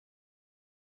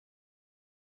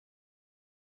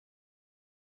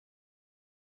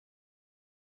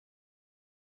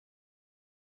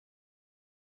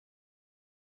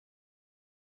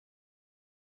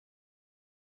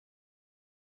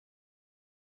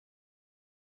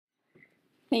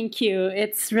Thank you.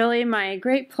 It's really my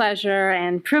great pleasure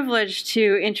and privilege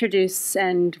to introduce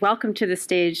and welcome to the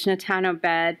stage Natan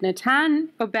Obed.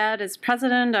 Natan Obed is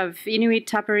president of Inuit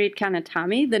Tapiriit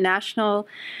Kanatami, the national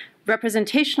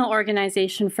representational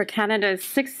organization for Canada's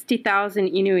 60,000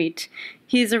 Inuit.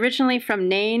 He's originally from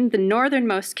Nain, the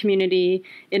northernmost community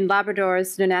in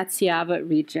Labrador's Nunatsiavut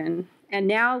region, and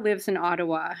now lives in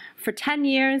Ottawa. For 10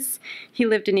 years, he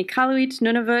lived in Iqaluit,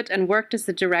 Nunavut, and worked as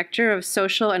the Director of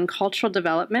Social and Cultural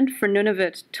Development for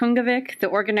Nunavut Tungavik, the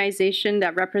organization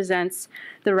that represents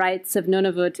the rights of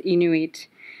Nunavut Inuit.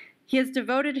 He has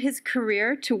devoted his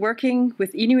career to working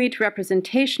with Inuit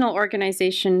representational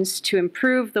organizations to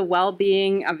improve the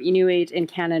well-being of Inuit in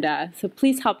Canada. So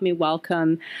please help me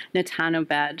welcome Natan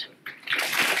Obed.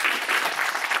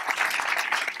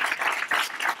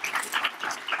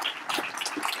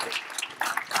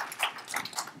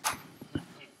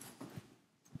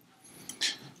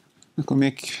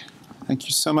 Thank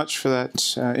you so much for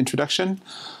that introduction.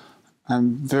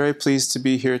 I'm very pleased to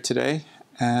be here today,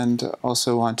 and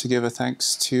also want to give a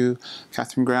thanks to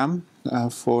Katherine Graham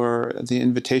for the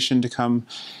invitation to come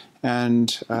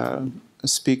and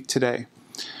speak today.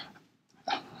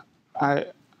 I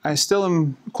still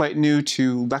am quite new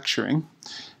to lecturing,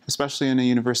 especially in a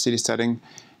university setting,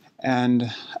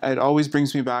 and it always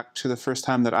brings me back to the first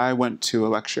time that I went to a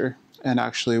lecture and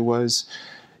actually was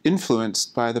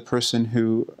influenced by the person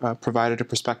who provided a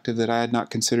perspective that I had not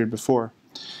considered before.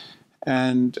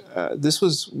 And this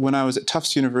was when I was at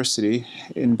Tufts University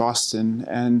in Boston,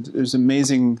 and there's a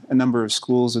number of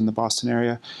schools in the Boston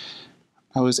area.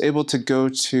 I was able to go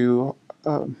to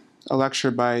a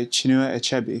lecture by Chinua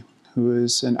Achebe, who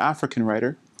is an African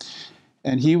writer,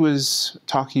 and he was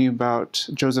talking about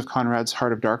Joseph Conrad's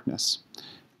Heart of Darkness,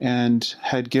 and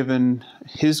had given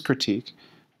his critique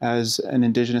as an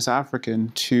Indigenous African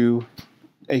to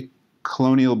a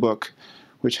colonial book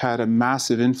which had a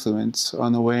massive influence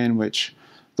on the way in which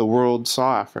the world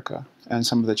saw Africa and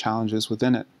some of the challenges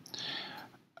within it.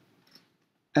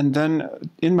 And then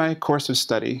in my course of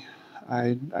study,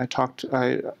 I had talked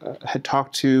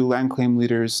to land claim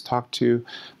leaders, talked to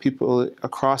people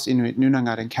across Inuit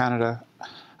Nunangat in Canada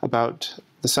about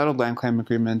the settled land claim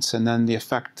agreements and then the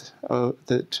effect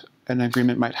that an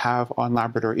agreement might have on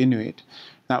Labrador Inuit.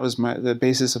 That was the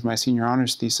basis of my senior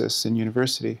honors thesis in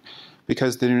university,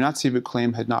 because the Nunatsiavut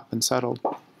claim had not been settled.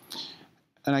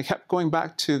 And I kept going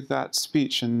back to that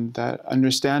speech and that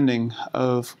understanding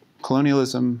of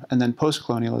colonialism and then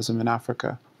post-colonialism in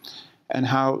Africa, and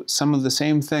how some of the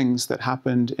same things that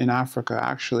happened in Africa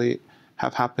actually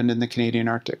have happened in the Canadian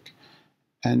Arctic.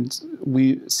 And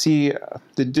we see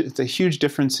the huge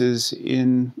differences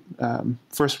in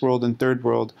first world and third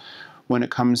world when it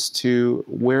comes to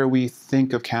where we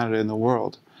think of Canada in the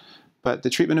world. But the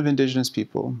treatment of Indigenous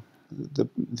people,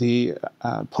 the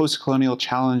post-colonial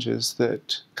challenges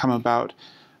that come about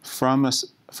from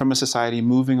a society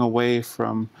moving away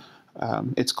from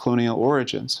its colonial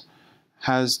origins,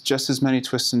 has just as many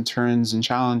twists and turns and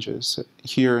challenges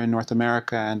here in North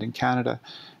America and in Canada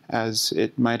as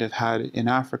it might have had in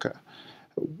Africa.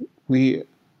 We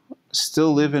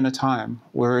still live in a time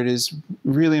where it is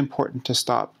really important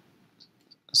to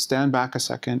stand back a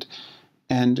second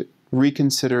and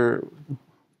reconsider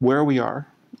where we are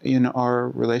in our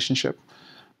relationship,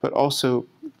 but also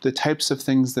the types of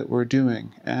things that we're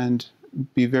doing, and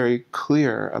be very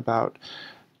clear about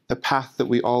the path that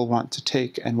we all want to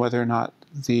take, and whether or not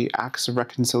the acts of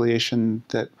reconciliation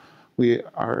that we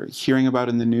are hearing about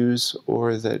in the news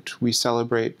or that we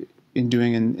celebrate in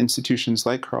doing in institutions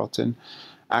like Carleton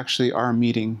actually are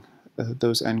meeting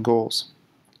those end goals.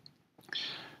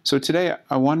 So today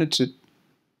I wanted to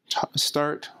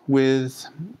start with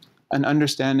an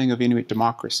understanding of Inuit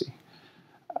democracy.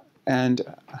 And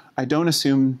I don't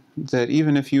assume that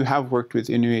even if you have worked with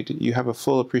Inuit, you have a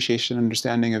full appreciation and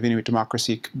understanding of Inuit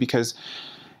democracy, because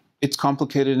it's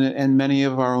complicated, and many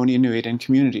of our own Inuit and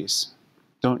communities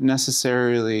don't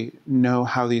necessarily know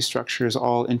how these structures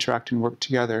all interact and work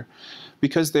together,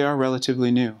 because they are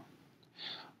relatively new.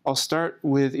 I'll start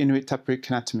with Inuit Tapiriit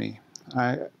Kanatami.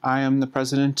 I am the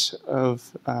president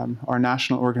of our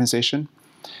national organization,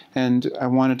 and I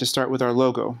wanted to start with our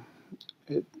logo.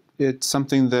 It's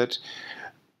something that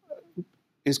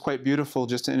is quite beautiful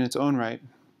just in its own right,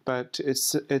 but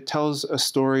it tells a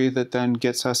story that then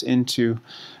gets us into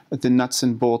the nuts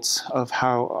and bolts of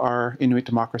how our Inuit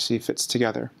democracy fits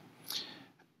together.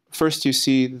 First, you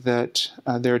see that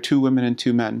there are 2 women and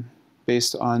 2 men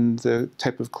based on the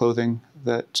type of clothing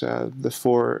that the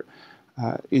 4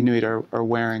 Inuit are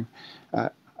wearing.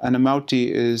 An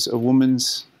amauti is a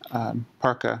woman's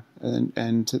parka,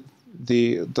 and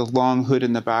the long hood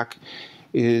in the back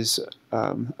is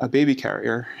a baby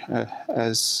carrier,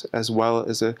 as well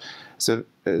as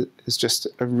is just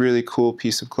a really cool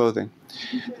piece of clothing.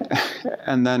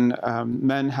 And then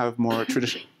men have more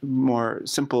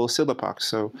simple silbapak,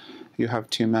 so you have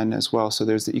two men as well. So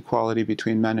there's the equality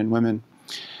between men and women.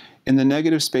 In the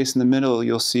negative space in the middle,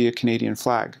 you'll see a Canadian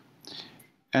flag,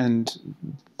 and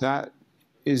that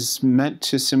is meant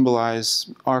to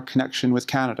symbolize our connection with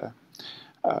Canada.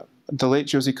 The late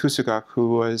Josie Kusugak,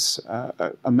 who was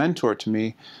a mentor to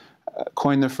me,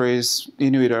 coined the phrase,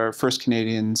 Inuit are first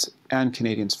Canadians and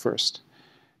Canadians first.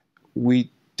 We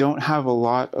don't have a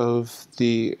lot of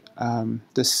the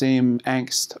same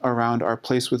angst around our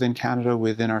place within Canada,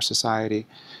 within our society,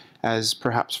 as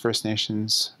perhaps First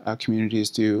Nations communities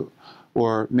do,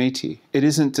 or Métis. It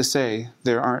isn't to say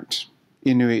there aren't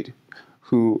Inuit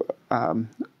who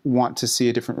want to see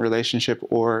a different relationship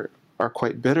or are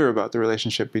quite bitter about the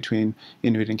relationship between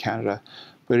Inuit and Canada.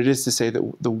 But it is to say that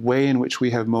the way in which we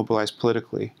have mobilized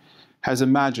politically has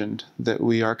imagined that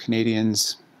we are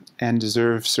Canadians and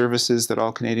deserve services that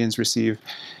all Canadians receive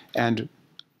and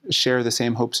share the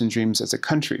same hopes and dreams as a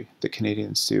country that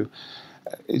Canadians do.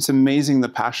 It's amazing the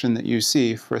passion that you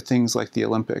see for things like the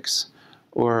Olympics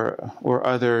or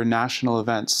other national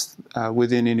events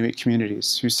within Inuit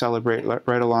communities who celebrate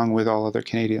right along with all other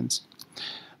Canadians.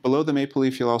 Below the maple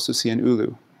leaf, you'll also see an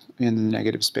ulu in the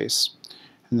negative space.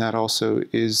 And that also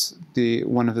is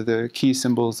one of the key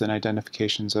symbols and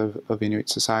identifications of Inuit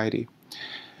society.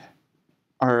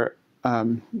 Our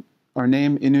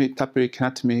name, Inuit Tapiri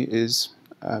Kanatami, is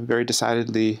very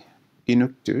decidedly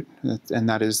Inuktut, and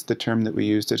that is the term that we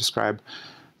use to describe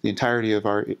the entirety of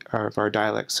our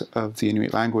dialects of the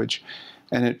Inuit language.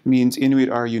 And it means Inuit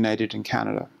are united in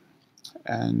Canada.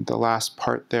 And the last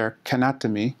part there,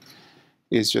 Kanatami,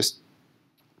 is just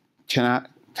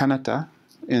Kanata,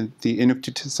 in the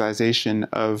Inuktitization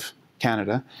of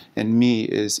Canada, and mi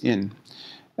is in.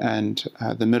 And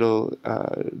the middle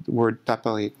word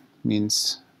Tapalit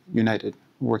means united,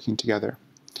 working together.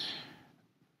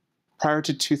 Prior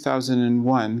to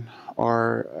 2001,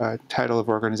 our title of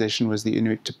organization was the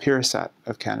Inuit Tapirisat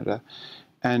of Canada,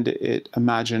 and it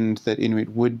imagined that Inuit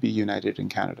would be united in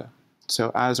Canada.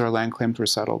 So as our land claims were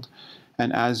settled,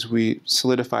 and as we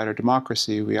solidified our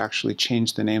democracy, we actually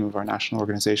changed the name of our national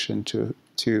organization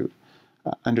to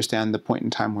understand the point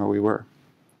in time where we were.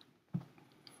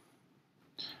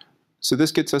 So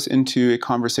this gets us into a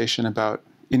conversation about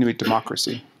Inuit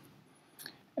democracy.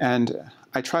 And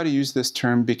I try to use this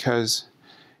term because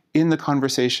in the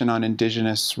conversation on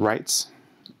Indigenous rights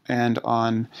and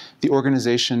on the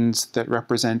organizations that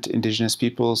represent Indigenous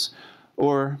peoples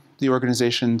or the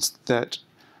organizations that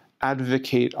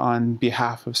advocate on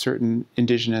behalf of certain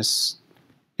Indigenous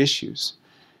issues,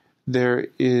 there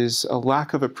is a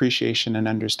lack of appreciation and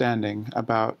understanding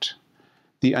about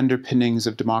the underpinnings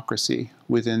of democracy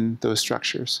within those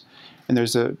structures. And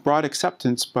there's a broad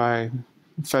acceptance by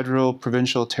federal,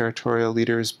 provincial, territorial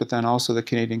leaders, but then also the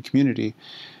Canadian community,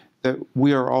 that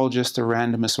we are all just a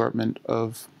random assortment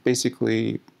of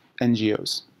basically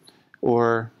NGOs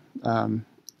or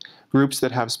groups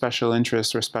that have special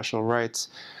interests or special rights,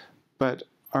 but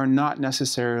are not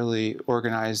necessarily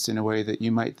organized in a way that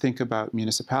you might think about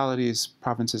municipalities,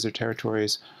 provinces or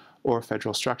territories, or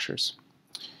federal structures.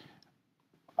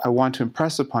 I want to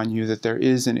impress upon you that there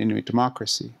is an Inuit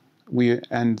democracy,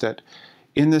 and that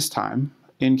in this time,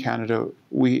 in Canada,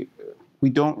 we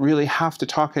don't really have to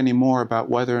talk anymore about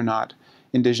whether or not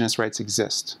Indigenous rights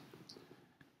exist,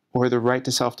 or the right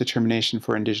to self-determination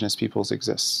for Indigenous peoples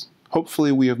exists.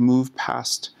 Hopefully we have moved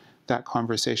past that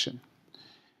conversation.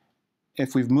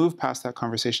 If we've moved past that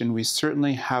conversation, we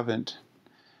certainly haven't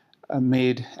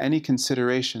made any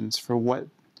considerations for what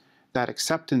that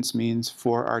acceptance means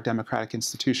for our democratic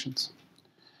institutions.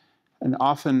 And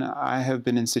often I have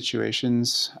been in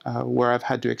situations where I've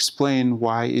had to explain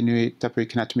why Inuit Tapiri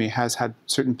Kanatami has had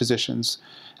certain positions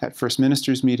at First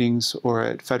Ministers meetings or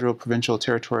at federal, provincial,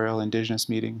 territorial, Indigenous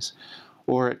meetings,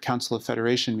 or at Council of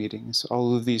Federation meetings,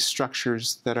 all of these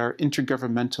structures that are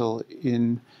intergovernmental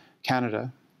in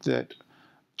Canada that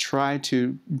try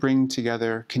to bring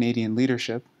together Canadian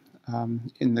leadership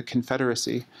in the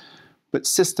Confederacy, but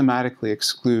systematically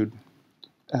exclude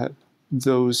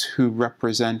those who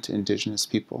represent Indigenous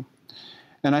people.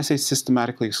 And I say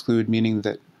systematically exclude, meaning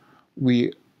that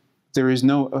there is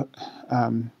no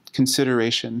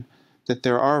consideration that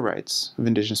there are rights of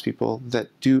Indigenous people that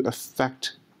do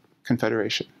affect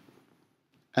Confederation.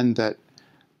 And that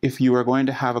if you are going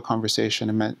to have a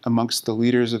conversation amongst the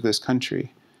leaders of this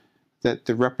country, that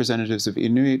the representatives of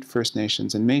Inuit, First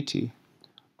Nations, and Métis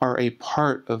are a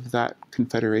part of that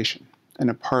confederation and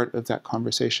a part of that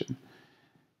conversation.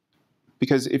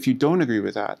 Because if you don't agree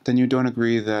with that, then you don't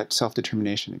agree that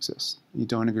self-determination exists. You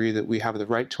don't agree that we have the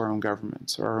right to our own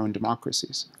governments or our own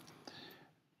democracies.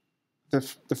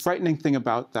 The frightening thing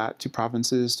about that to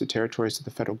provinces, to territories, to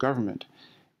the federal government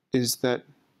is that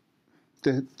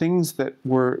the things that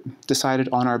were decided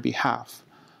on our behalf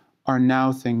are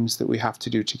now things that we have to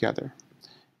do together.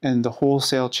 And the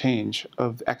wholesale change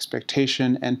of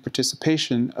expectation and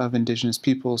participation of Indigenous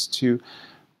peoples to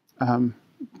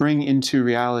bring into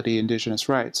reality Indigenous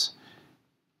rights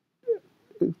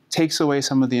takes away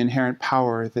some of the inherent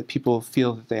power that people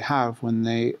feel that they have when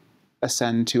they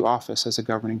ascend to office as a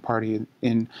governing party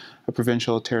in a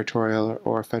provincial, territorial,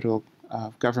 or federal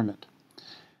government.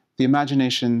 The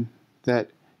imagination that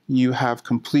you have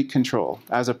complete control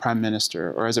as a prime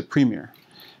minister or as a premier,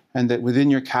 and that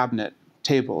within your cabinet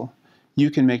table,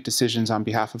 you can make decisions on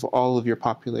behalf of all of your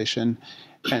population,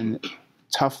 and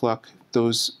tough luck,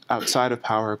 those outside of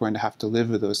power are going to have to live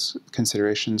with those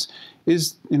considerations,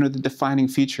 is, the defining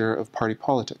feature of party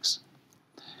politics.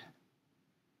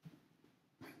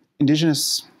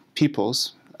 Indigenous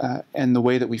peoples and the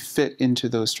way that we fit into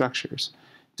those structures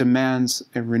demands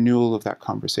a renewal of that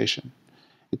conversation.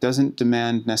 It doesn't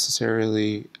demand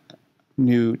necessarily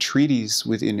new treaties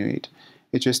with Inuit.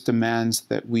 It just demands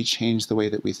that we change the way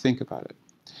that we think about it.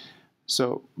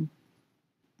 So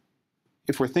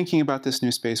if we're thinking about this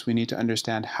new space, we need to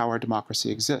understand how our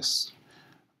democracy exists.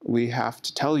 We have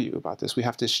to tell you about this. We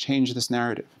have to change this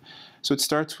narrative. So it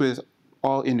starts with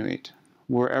all Inuit,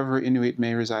 wherever Inuit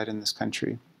may reside in this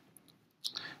country.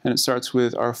 And it starts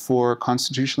with our 4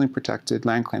 constitutionally protected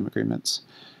land claim agreements.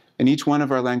 In each one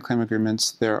of our land claim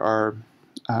agreements, there are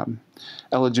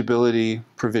eligibility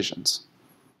provisions.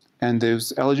 And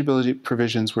those eligibility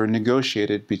provisions were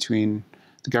negotiated between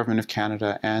the Government of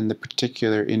Canada and the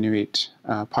particular Inuit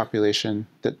population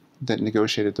that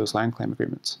negotiated those land claim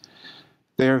agreements.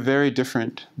 They are very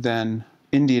different than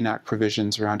Indian Act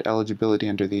provisions around eligibility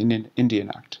under the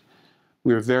Indian Act.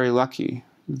 We are very lucky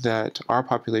that our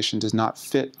population does not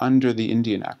fit under the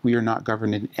Indian Act. We are not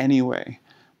governed in any way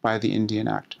by the Indian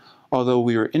Act, although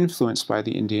we are influenced by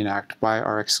the Indian Act by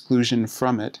our exclusion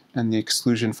from it and the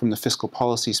exclusion from the fiscal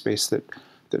policy space that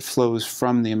flows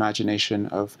from the imagination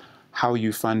of how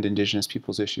you fund Indigenous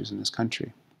people's issues in this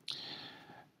country.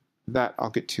 That I'll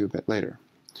get to a bit later.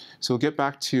 So we'll get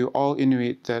back to all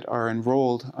Inuit that are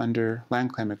enrolled under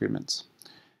land claim agreements.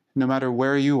 No matter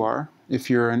where you are, if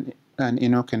you're an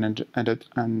Inuk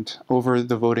and over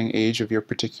the voting age of your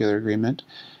particular agreement,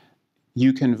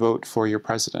 you can vote for your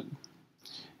president.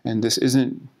 And this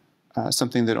isn't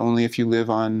something that only if you live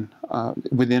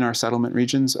within our settlement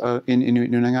regions in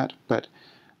Inuit Nunangat, but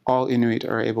all Inuit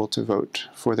are able to vote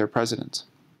for their presidents.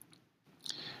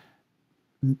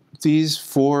 These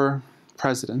 4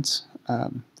 presidents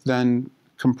then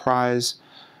comprise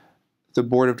the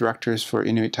board of directors for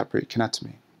Inuit Tapiriit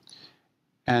Kanatami.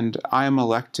 And I am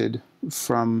elected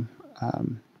from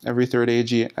every third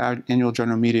annual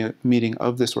general meeting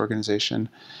of this organization.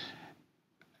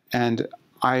 And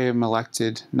I am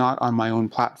elected not on my own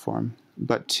platform,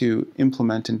 but to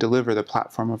implement and deliver the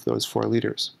platform of those 4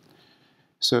 leaders.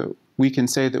 So we can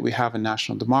say that we have a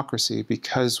national democracy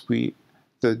because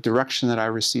the direction that I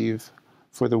receive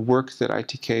for the work that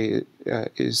ITK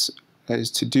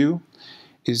is to do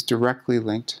is directly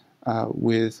linked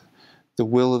with the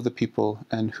will of the people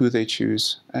and who they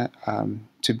choose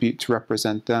to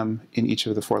represent them in each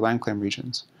of the 4 land claim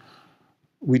regions.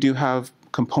 We do have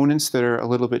components that are a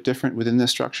little bit different within this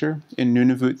structure. In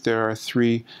Nunavut, there are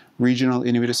 3 regional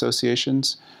Inuit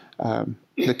associations.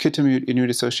 The Kitamute Inuit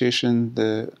Association,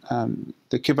 the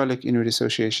Kivalliq Inuit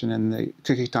Association, and the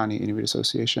Kikitani Inuit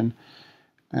Association.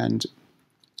 And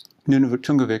Nunavut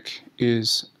Tungavik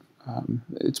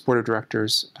its board of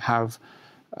directors have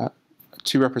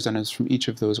 2 representatives from each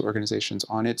of those organizations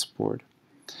on its board.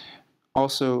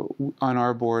 Also, on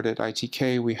our board at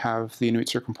ITK, we have the Inuit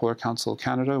Circumpolar Council of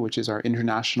Canada, which is our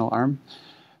international arm.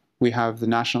 We have the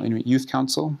National Inuit Youth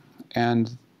Council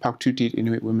and Pauktutit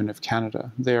Inuit Women of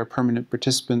Canada. They are permanent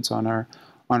participants on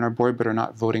our board, but are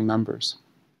not voting members.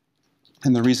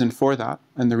 And the reason for that,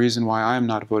 and the reason why I am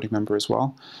not a voting member as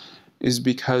well, is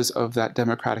because of that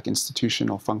democratic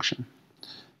institutional function.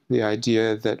 The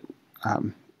idea that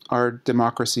our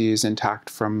democracy is intact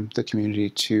from the community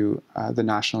to the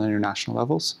national and international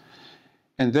levels.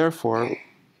 And therefore,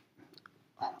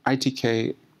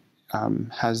 ITK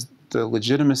has the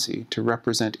legitimacy to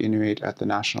represent Inuit at the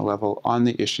national level on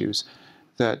the issues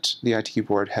that the ITK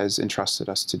board has entrusted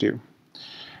us to do.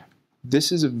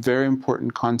 This is a very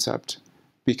important concept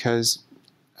because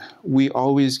we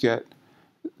always get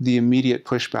the immediate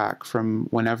pushback from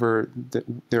whenever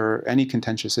there are any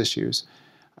contentious issues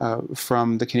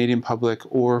from the Canadian public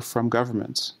or from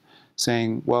governments,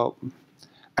 saying, well,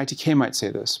 ITK might say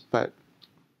this, but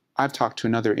I've talked to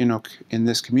another Inuk in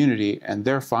this community, and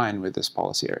they're fine with this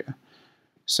policy area.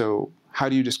 So how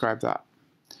do you describe that?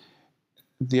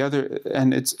 The other,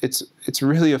 and it's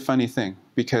really a funny thing,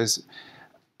 because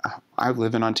I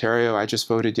live in Ontario. I just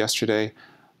voted yesterday.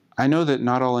 I know that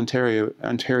not all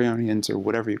Ontarians, or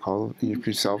whatever you call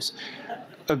yourselves,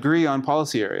 agree on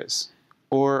policy areas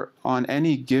or on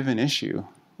any given issue,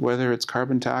 whether it's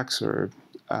carbon tax or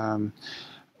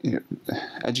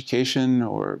education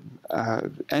or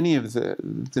any of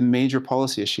the major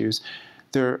policy issues.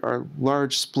 There are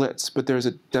large splits, but there's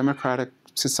a democratic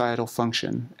societal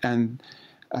function, and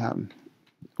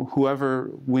whoever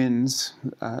wins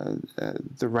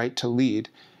the right to lead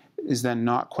is then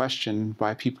not questioned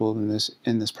by people in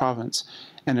this province.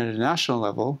 And at a national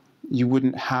level, you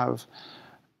wouldn't have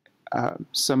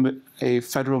a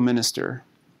federal minister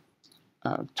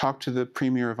talk to the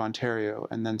Premier of Ontario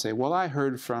and then say, well, I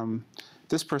heard from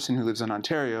this person who lives in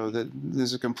Ontario that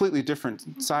there's a completely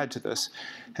different side to this.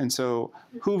 And so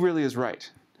who really is right?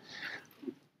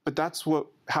 But that's what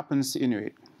happens to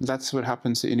Inuit. That's what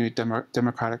happens to Inuit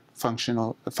democratic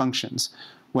functions.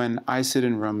 When I sit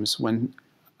in rooms, when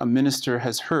a minister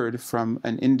has heard from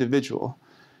an individual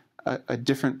a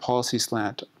different policy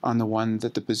slant on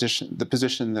the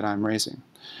position that I'm raising.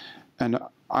 And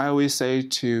I always say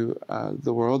to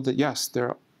the world that yes,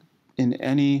 in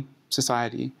any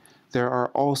society, there are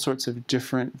all sorts of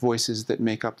different voices that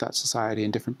make up that society in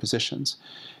different positions.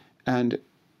 And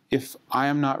if I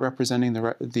am not representing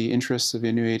the interests of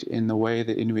Inuit in the way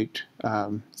that Inuit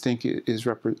think is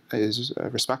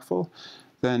respectful,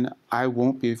 then I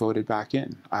won't be voted back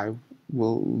in. I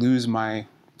will lose my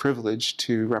privilege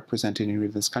to represent Inuit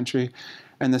in this country.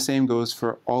 And the same goes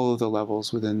for all of the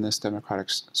levels within this democratic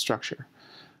structure.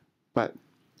 But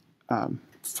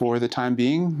for the time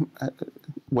being,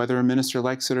 whether a minister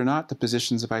likes it or not, the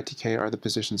positions of ITK are the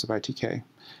positions of ITK.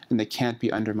 And they can't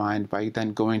be undermined by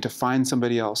then going to find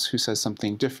somebody else who says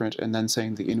something different and then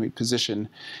saying the Inuit position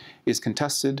is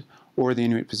contested or the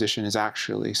Inuit position is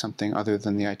actually something other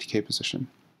than the ITK position.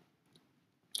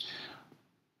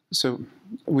 So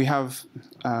we have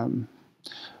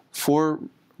 4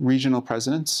 regional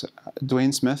presidents.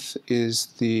 Dwayne Smith is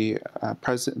the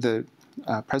president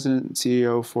and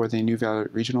CEO for the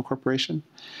Nunavut Regional Corporation.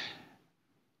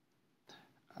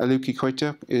 Aluki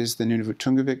Koituk is the Nunavut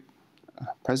Tungavik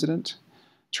president.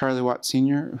 Charlie Watt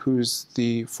Sr., who's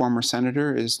the former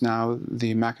senator, is now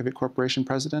the Makivik Corporation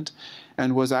president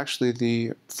and was actually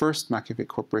the first Makivik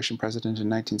Corporation president in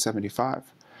 1975.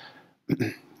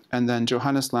 And then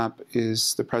Johannes Lamp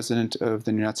is the president of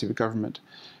the Nunatsiavut government.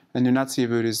 And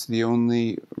Nunatsiavut is the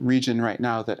only region right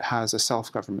now that has a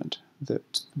self-government,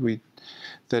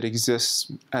 that exists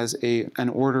as an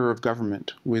order of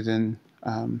government within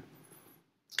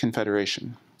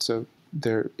Confederation. So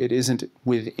it isn't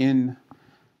within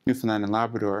Newfoundland and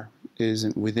Labrador, it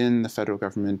isn't within the federal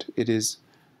government, it is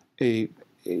a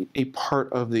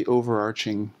part of the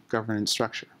overarching governance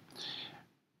structure.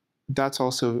 That's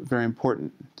also very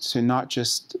important, to not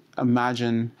just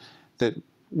imagine that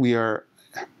we are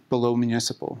below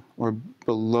municipal or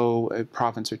below a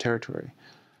province or territory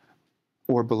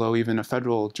or below even a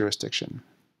federal jurisdiction.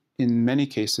 In many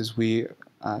cases, we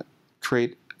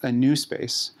create a new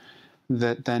space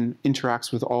that then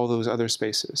interacts with all those other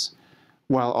spaces,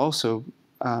 while also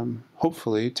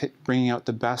hopefully bringing out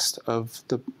the best of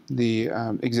the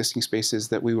existing spaces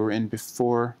that we were in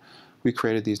before we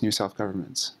created these new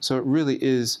self-governments. So it really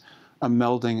is a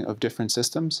melding of different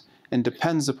systems and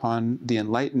depends upon the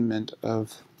enlightenment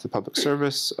of the public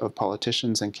service, of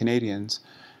politicians and Canadians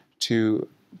to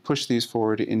push these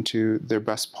forward into their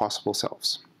best possible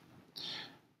selves.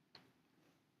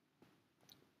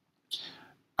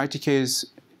 ITK is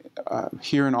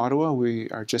here in Ottawa. We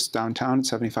are just downtown at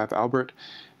 75 Albert.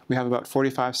 We have about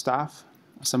 45 staff.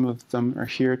 Some of them are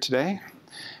here today.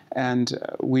 And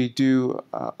we do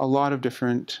a lot of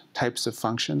different types of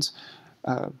functions,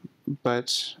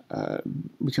 but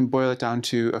we can boil it down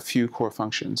to a few core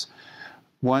functions.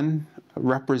 One,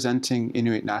 representing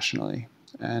Inuit nationally,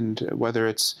 and whether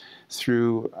it's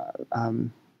through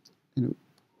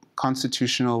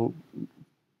constitutional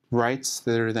rights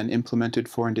that are then implemented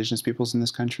for Indigenous peoples in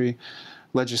this country,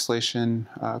 legislation,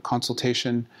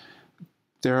 consultation.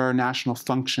 There are national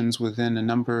functions within a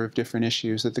number of different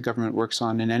issues that the government works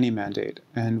on in any mandate,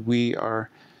 and we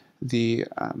are the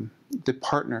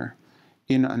partner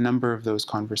in a number of those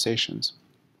conversations.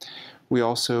 We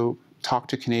also talk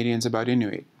to Canadians about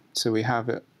Inuit, so we have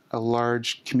a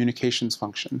large communications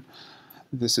function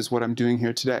this is what I'm doing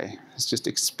here today. It's just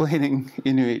explaining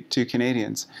Inuit to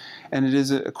Canadians. And it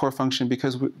is a core function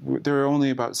because there are only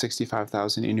about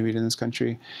 65,000 Inuit in this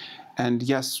country. And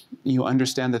yes, you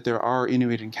understand that there are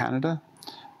Inuit in Canada,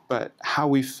 but how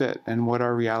we fit and what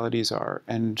our realities are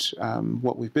and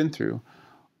what we've been through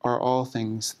are all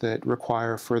things that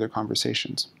require further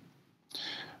conversations.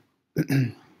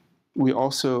 We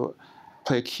also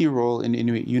play a key role in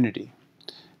Inuit unity.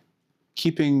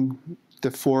 Keeping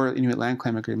the 4 Inuit land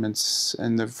claim agreements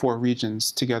and the 4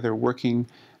 regions together working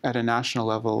at a national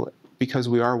level because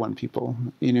we are one people.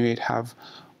 Inuit have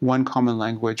one common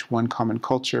language, one common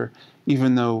culture,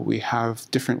 even though we have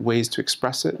different ways to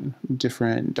express it,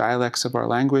 different dialects of our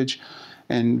language,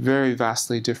 and very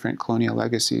vastly different colonial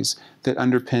legacies that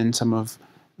underpin some of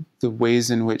the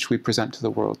ways in which we present to the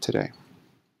world today.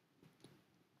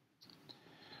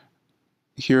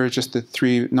 Here are just the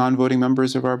 3 non-voting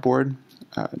members of our board.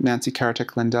 Nancy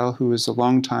Karatek-Lendell, who is a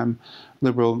longtime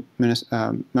Liberal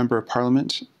member of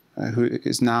Parliament, who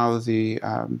is now the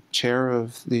chair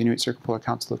of the Inuit Circumpolar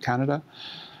Council of Canada.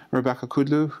 Rebecca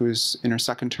Kudlu, who is in her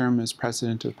 2nd term as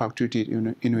president of Pauktutit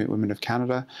Inuit Women of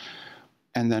Canada.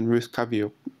 And then Ruth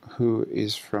Kaviuk, who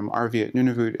is from Arviat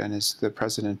Nunavut and is the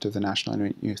president of the National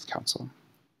Inuit Youth Council.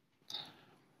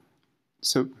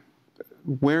 So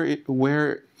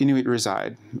where Inuit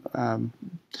reside,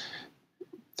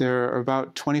 there are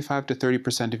about 25 to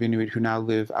 30% of Inuit who now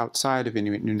live outside of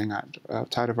Inuit Nunavut,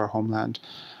 outside of our homeland.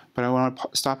 But I want to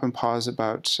stop and pause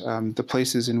about the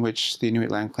places in which the Inuit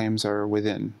land claims are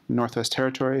within. Northwest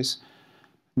Territories,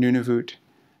 Nunavut,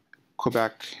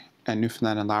 Quebec, and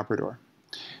Newfoundland and Labrador.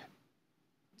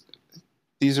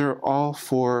 These are all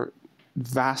 4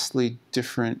 vastly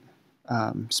different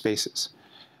spaces.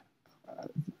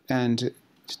 And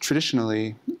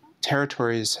traditionally,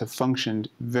 territories have functioned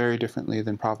very differently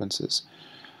than provinces.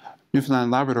 Newfoundland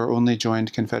and Labrador only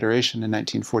joined Confederation in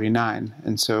 1949,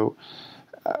 and so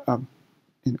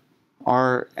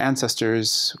our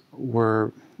ancestors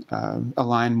were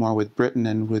aligned more with Britain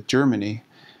and with Germany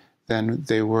than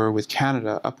they were with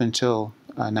Canada up until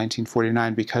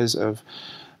 1949 because of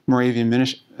Moravian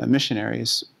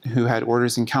missionaries who had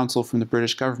orders in council from the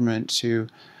British government to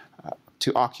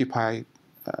occupy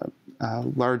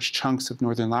large chunks of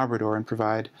northern Labrador and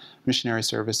provide missionary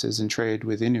services and trade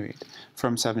with Inuit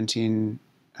from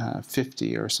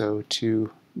 1750 or so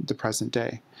to the present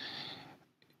day.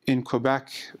 In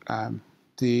Quebec,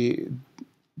 the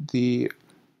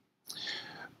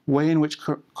way in which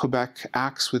Quebec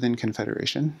acts within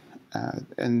Confederation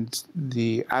and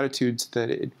the attitudes that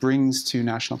it brings to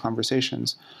national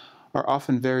conversations are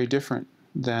often very different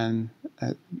than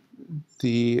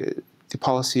the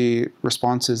policy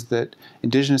responses that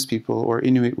Indigenous people or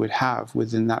Inuit would have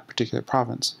within that particular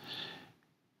province.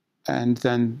 And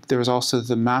then there was also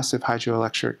the massive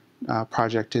hydroelectric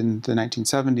project in the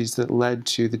 1970s that led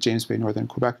to the James Bay Northern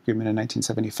Quebec Agreement in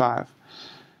 1975.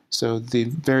 So the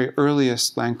very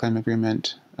earliest land claim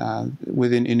agreement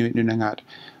within Inuit Nunavut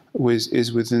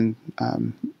is within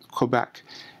Quebec.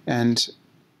 And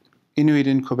Inuit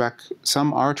in Quebec,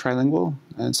 some are trilingual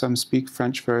and some speak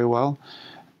French very well.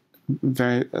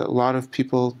 A lot of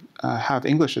people have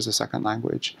English as a second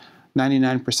language.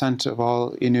 99% of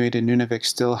all Inuit in Nunavik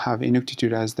still have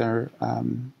Inuktitut as their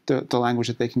the language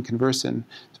that they can converse in.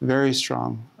 It's very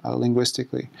strong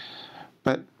linguistically.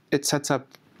 But it sets up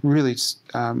really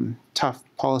tough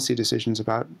policy decisions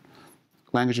about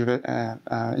language of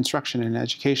instruction and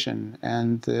education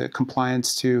and the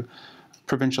compliance to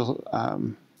provincial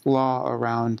law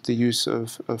around the use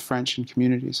of French in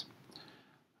communities.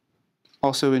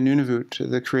 Also in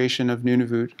Nunavut, the creation of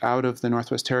Nunavut out of the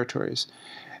Northwest Territories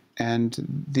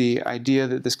and the idea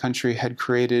that this country had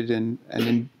created an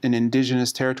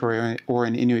indigenous territory or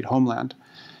an Inuit homeland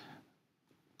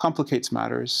complicates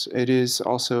matters. It is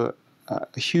also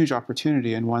a huge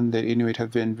opportunity and one that Inuit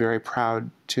have been very proud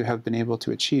to have been able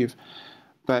to achieve,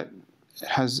 but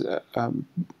has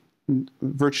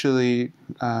virtually,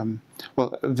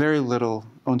 very little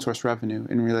own source revenue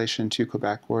in relation to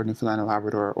Quebec or Newfoundland and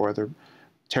Labrador or other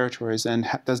territories and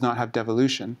does not have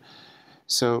devolution.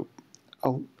 So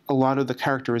a lot of the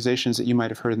characterizations that you might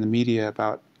have heard in the media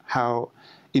about how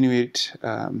Inuit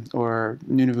or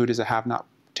Nunavut is a have-not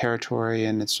territory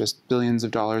and it's just billions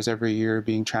of dollars every year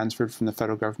being transferred from the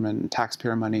federal government and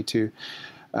taxpayer money to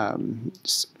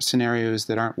scenarios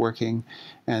that aren't working,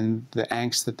 and the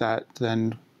angst that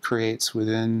then creates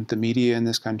within the media in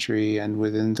this country and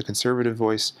within the conservative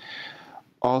voice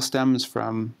all stems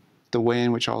from the way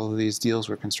in which all of these deals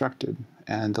were constructed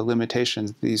and the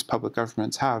limitations these public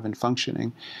governments have in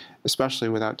functioning, especially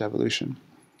without devolution.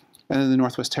 And in the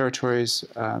Northwest Territories,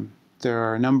 there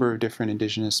are a number of different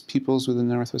indigenous peoples within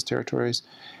the Northwest Territories,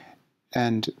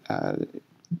 and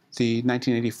the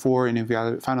 1984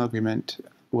 Inuit Final Agreement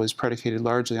was predicated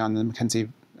largely on the Mackenzie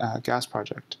gas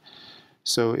project.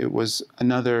 So it was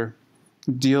another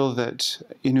deal that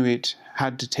Inuit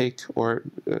had to take, or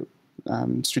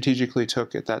strategically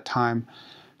took at that time,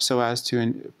 so as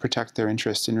to protect their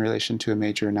interest in relation to a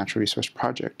major natural resource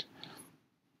project.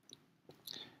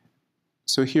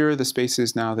 So here are the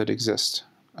spaces now that exist.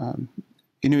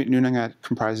 Inuit Nunangat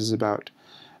comprises about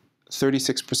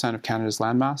 36% of Canada's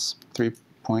landmass,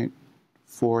 3.4,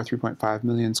 3.5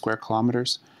 million square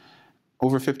kilometers,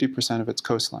 over 50% of its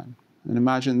coastline. And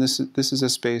imagine this is a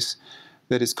space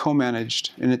that is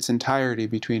co-managed in its entirety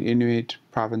between Inuit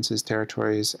provinces,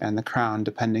 territories, and the Crown,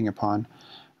 depending upon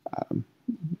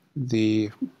the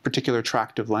particular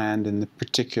tract of land in the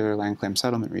particular land claim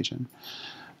settlement region.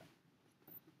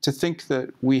 To think that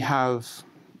we have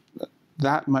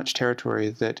that much territory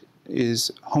that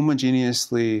is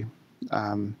homogeneously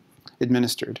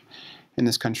administered in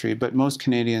this country, but most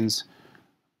Canadians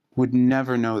would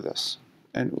never know this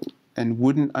and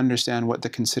wouldn't understand what the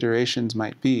considerations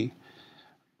might be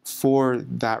for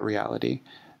that reality,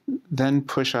 then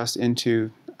push us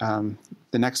into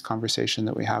the next conversation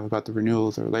that we have about the renewal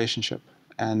of the relationship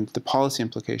and the policy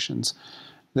implications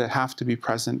that have to be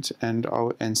present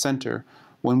and center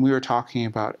when we are talking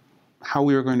about how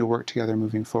we are going to work together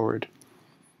moving forward.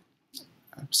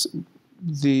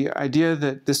 The idea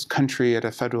that this country at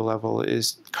a federal level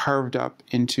is carved up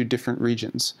into different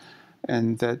regions,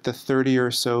 and that the 30 or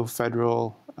so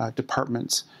federal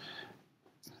departments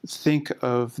think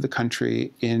of the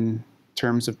country in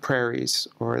terms of prairies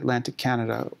or Atlantic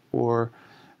Canada or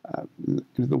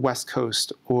the West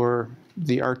Coast or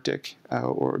the Arctic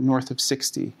or north of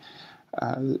 60,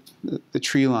 the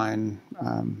tree line.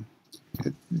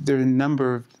 There are a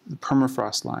number of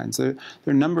permafrost lines. There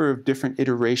are a number of different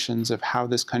iterations of how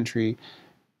this country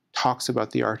talks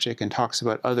about the Arctic and talks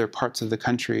about other parts of the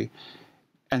country,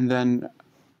 and then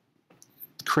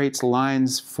creates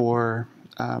lines for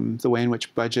the way in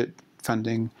which budget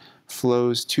funding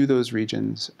flows to those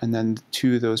regions and then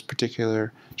to those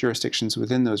particular jurisdictions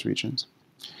within those regions.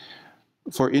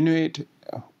 For Inuit,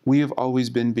 we have always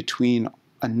been between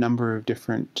a number of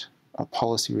different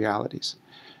policy realities.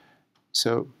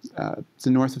 So the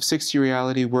north of 60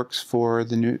 reality works for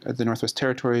the Northwest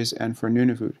Territories and for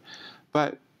Nunavut.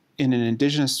 But in an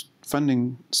Indigenous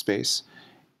funding space,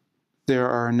 there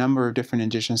are a number of different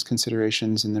Indigenous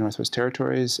considerations in the Northwest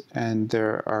Territories, and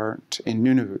there aren't in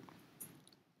Nunavut.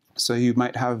 So you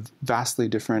might have vastly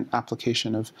different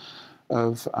application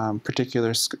of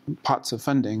particular pots of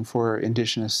funding for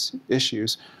Indigenous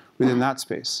issues within that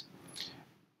space.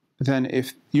 Then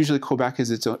usually Quebec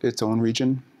is its own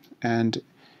region, and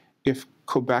if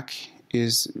Quebec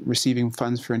is receiving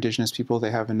funds for Indigenous people,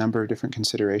 they have a number of different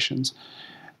considerations.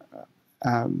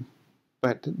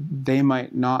 But they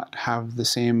might not have the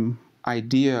same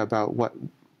idea about what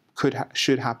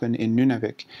should happen in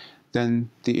Nunavik than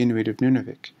the Inuit of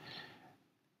Nunavik.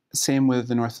 Same with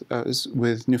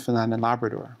with Newfoundland and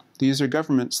Labrador. These are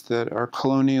governments that are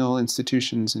colonial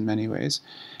institutions in many ways,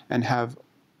 and have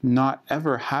not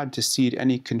ever had to cede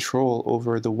any control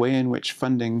over the way in which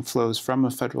funding flows from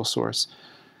a federal source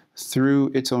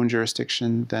through its own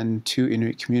jurisdiction then to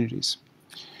Inuit communities.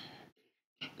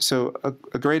 So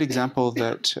a great example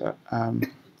that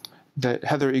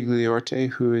Heather Igliorte,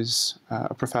 who is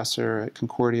a professor at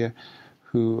Concordia,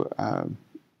 who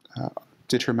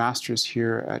did her master's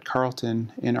here at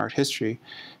Carleton in art history,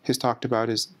 has talked about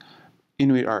is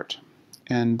Inuit art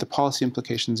and the policy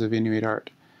implications of Inuit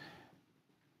art.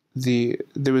 There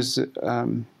was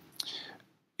in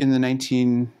the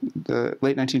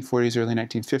late 1940s, early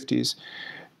 1950s,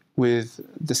 with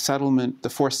the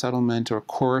forced settlement or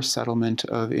coerced settlement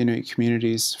of Inuit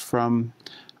communities from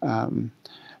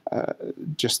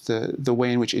just the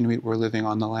way in which Inuit were living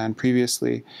on the land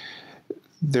previously.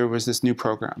 There was this new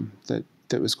program that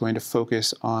was going to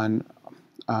focus on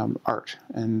art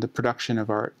and the production of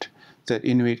art that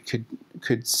Inuit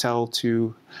could sell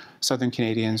to Southern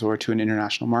Canadians or to an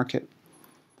international market.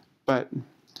 But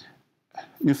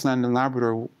Newfoundland and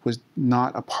Labrador was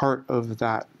not a part of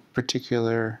that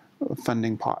particular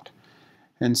funding pot.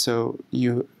 And so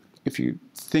if you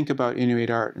think about Inuit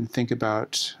art and think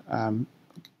about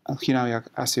Kinawiak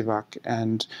Asivak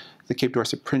and the Cape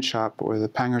Dorset print shop or the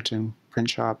Pangerton print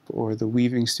shop or the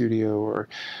weaving studio or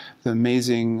the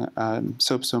amazing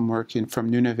soapstone work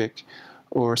from Nunavik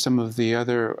or some of the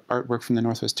other artwork from the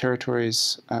Northwest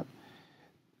Territories,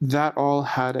 that all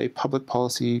had a public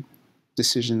policy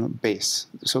decision base.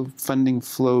 So funding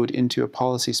flowed into a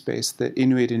policy space that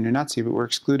Inuit and Nunatsiavut were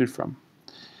excluded from.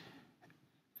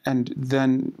 And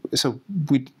then, so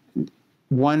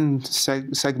one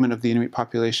segment of the Inuit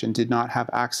population did not have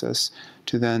access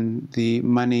to then the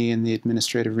money and the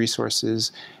administrative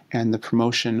resources and the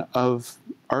promotion of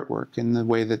artwork in the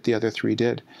way that the other three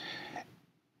did.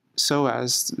 So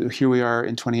as here we are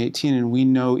in 2018, and we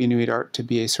know Inuit art to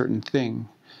be a certain thing,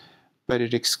 but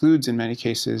it excludes in many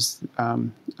cases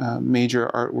major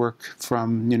artwork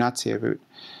from Nunatsiavut.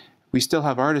 We still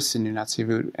have artists in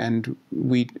Nunatsiavut, and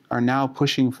we are now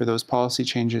pushing for those policy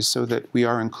changes so that we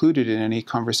are included in any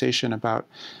conversation about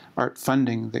art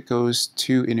funding that goes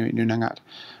to Inuit Nunangat.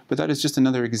 But that is just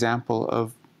another example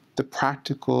of the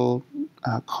practical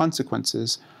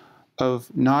consequences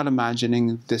of not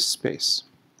imagining this space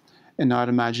and not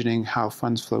imagining how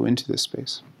funds flow into this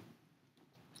space.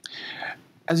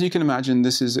 As you can imagine,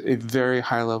 this is a very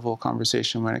high-level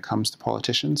conversation when it comes to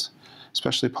politicians,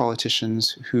 especially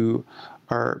politicians who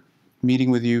are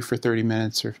meeting with you for 30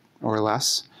 minutes or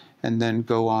less, and then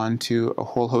go on to a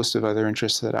whole host of other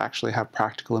interests that actually have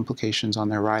practical implications on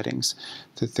their ridings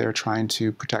that they're trying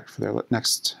to protect for their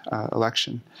next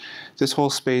election. This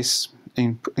whole space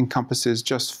encompasses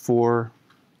just 4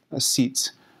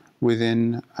 seats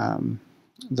within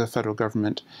the federal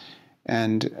government.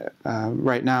 And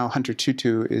right now, Hunter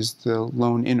Tutu is the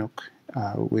lone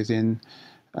Inuk within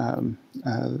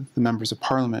the members of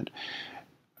parliament,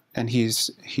 and he's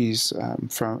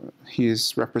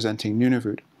representing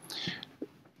Nunavut.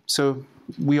 So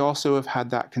we also have had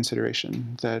that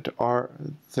consideration that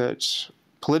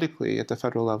politically at the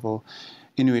federal level,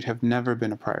 Inuit have never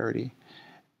been a priority.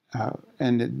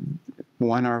 And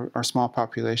one, our small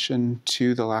population,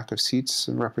 2, the lack of seats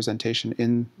and representation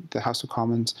in the House of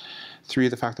Commons, 3,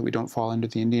 the fact that we don't fall under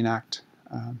the Indian Act,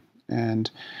 and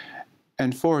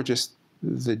 4, just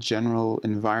the general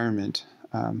environment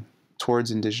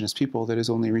towards Indigenous people that is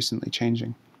only recently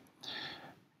changing.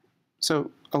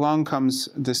 So along comes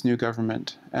this new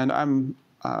government, and I'm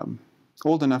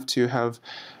old enough to have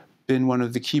been one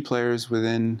of the key players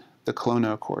within the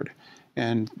Kelowna Accord.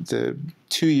 And the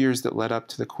 2 years that led up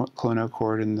to the Kelowna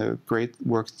Accord and the great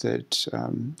work that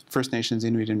First Nations,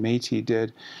 Inuit, and Métis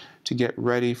did to get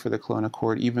ready for the Kelowna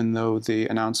Accord, even though the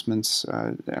announcements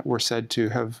were said to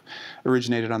have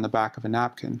originated on the back of a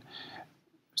napkin.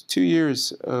 It was 2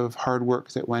 years of hard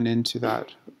work that went into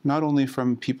that, not only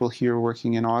from people here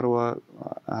working in Ottawa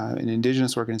in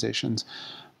Indigenous organizations,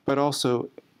 but also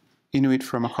Inuit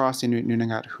from across Inuit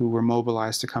Nunangat who were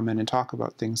mobilized to come in and talk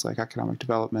about things like economic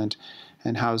development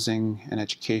and housing and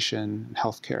education and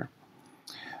healthcare.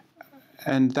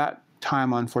 And that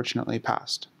time unfortunately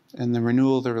passed, and the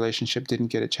renewal of the relationship didn't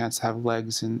get a chance to have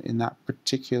legs in that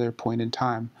particular point in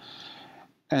time.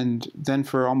 And then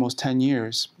for almost 10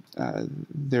 years,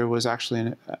 there was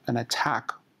actually an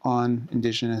attack on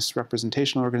Indigenous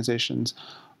representational organizations,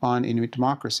 on Inuit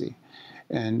democracy.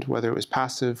 And whether it was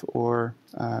passive or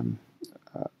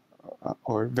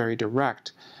very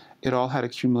direct, it all had a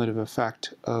cumulative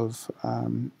effect of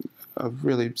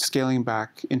really scaling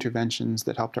back interventions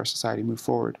that helped our society move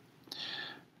forward.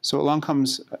 So along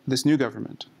comes this new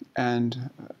government, and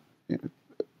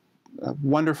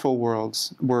wonderful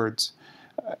words,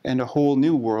 and a whole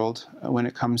new world when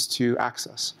it comes to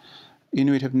access.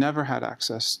 Inuit have never had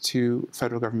access to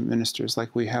federal government ministers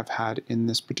like we have had in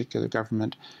this particular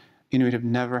government. Inuit have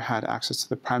never had access to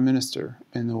the Prime Minister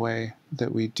in the way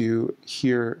that we do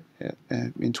here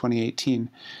in 2018.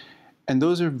 And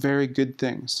those are very good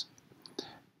things,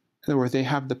 or they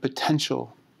have the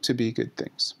potential to be good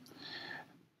things.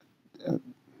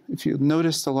 If you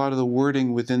noticed, a lot of the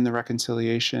wording within the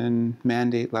reconciliation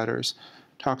mandate letters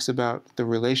talks about the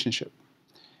relationship.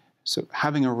 So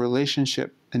having a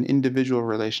relationship, an individual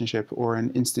relationship or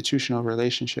an institutional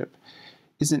relationship,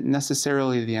 isn't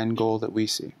necessarily the end goal that we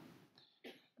see.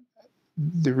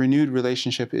 The renewed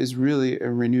relationship is really a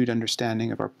renewed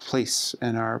understanding of our place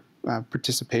and our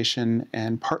participation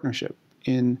and partnership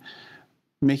in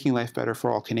making life better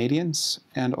for all Canadians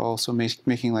and also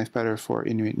making life better for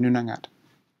Inuit Nunangat.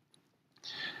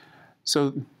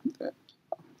 So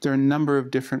there are a number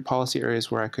of different policy areas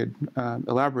where I could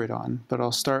elaborate on, but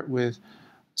I'll start with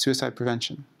suicide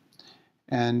prevention.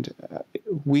 And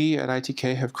we at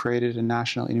ITK have created a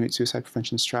national Inuit suicide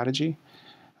prevention strategy.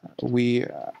 We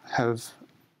have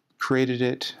created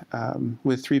it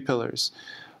with 3 pillars.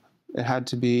 It had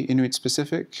to be Inuit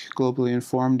specific, globally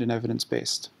informed, and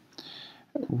evidence-based.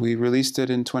 We released it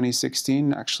in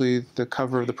 2016. Actually, the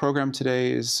cover of the program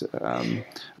today is a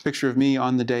picture of me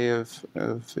on the day of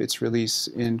its release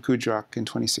in Kudrak in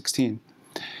 2016.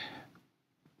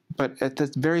 But at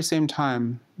the very same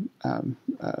time,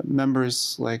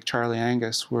 members like Charlie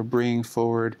Angus were bringing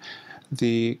forward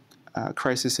the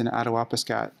crisis in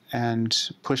Attawapiskat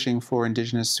and pushing for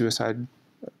Indigenous suicide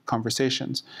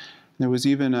conversations. There was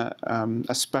even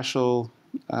a special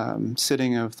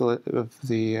sitting of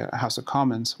the House of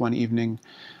Commons one evening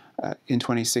in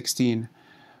 2016.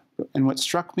 And what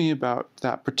struck me about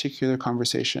that particular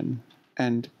conversation,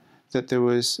 and that there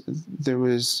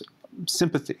was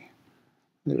sympathy,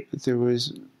 there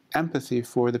was empathy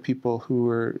for the people who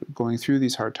were going through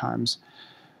these hard times,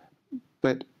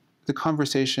 but the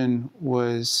conversation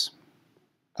was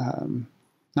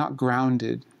not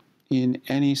grounded in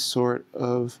any sort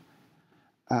of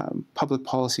public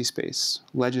policy space,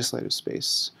 legislative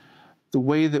space, the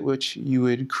way that which you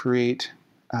would create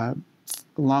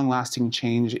long-lasting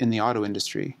change in the auto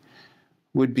industry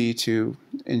would be to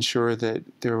ensure that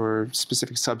there were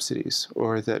specific subsidies,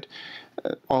 or that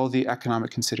all the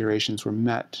economic considerations were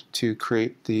met to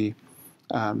create the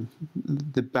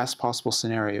best possible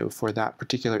scenario for that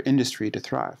particular industry to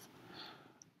thrive.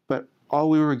 But all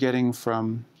we were getting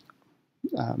from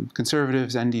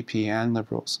conservatives, NDP, and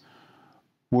liberals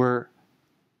were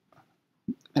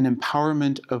an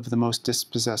empowerment of the most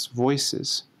dispossessed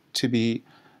voices to be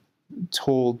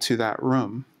told to that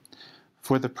room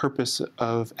for the purpose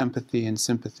of empathy and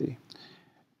sympathy.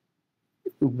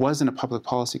 It wasn't a public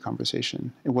policy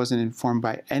conversation. It wasn't informed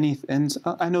by anything. And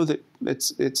I know that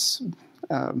it's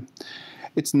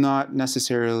not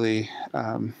necessarily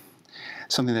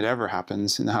something that ever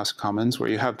happens in the House of Commons, where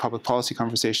you have public policy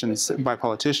conversations by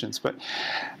politicians. But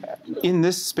in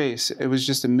this space, it was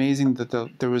just amazing that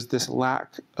there was this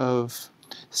lack of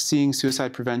seeing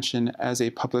suicide prevention as a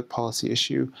public policy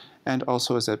issue and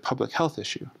also as a public health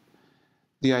issue.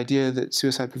 The idea that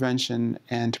suicide prevention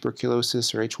and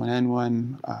tuberculosis or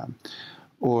H1N1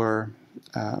 or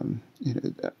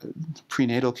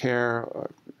prenatal care,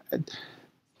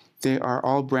 they are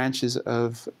all branches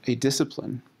of a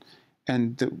discipline,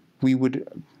 and that we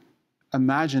would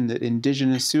imagine that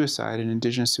Indigenous suicide and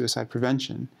Indigenous suicide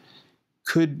prevention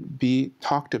could be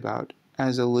talked about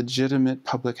as a legitimate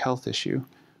public health issue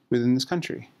within this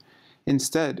country.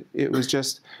 Instead, it was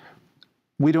just,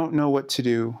 we don't know what to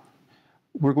do.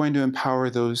 We're going to empower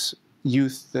those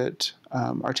youth that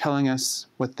are telling us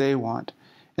what they want,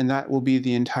 and that will be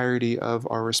the entirety of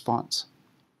our response.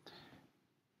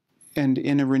 And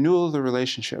in a renewal of the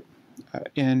relationship,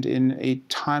 and in a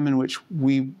time in which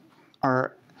we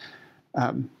are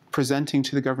presenting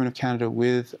to the Government of Canada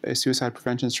with a suicide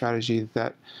prevention strategy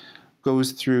that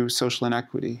goes through social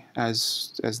inequity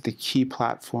as the key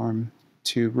platform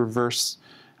to reverse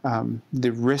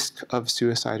the risk of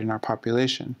suicide in our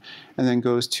population, and then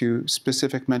goes to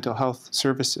specific mental health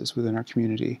services within our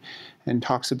community, and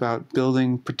talks about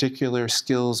building particular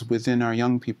skills within our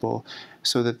young people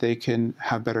so that they can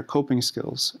have better coping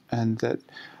skills, and that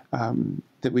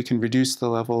we can reduce the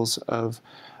levels of,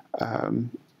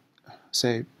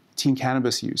 say, teen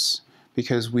cannabis use,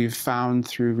 because we've found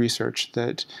through research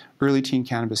that early teen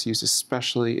cannabis use,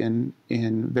 especially in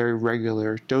very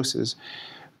regular doses,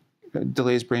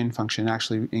 delays brain function,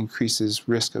 actually increases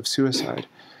risk of suicide.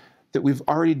 That we've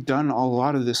already done a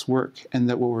lot of this work, and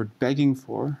that what we're begging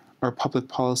for are public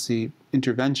policy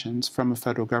interventions from a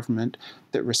federal government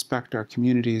that respect our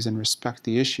communities and respect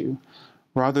the issue,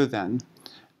 rather than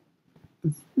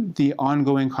the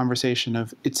ongoing conversation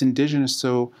of it's Indigenous,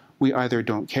 so we either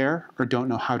don't care or don't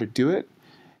know how to do it,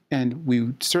 and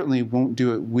we certainly won't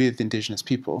do it with Indigenous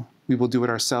people. We will do it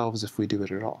ourselves if we do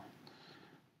it at all.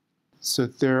 So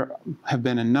there have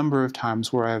been a number of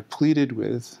times where I have pleaded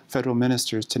with federal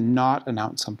ministers to not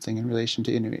announce something in relation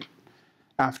to Inuit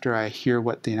after I hear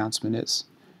what the announcement is,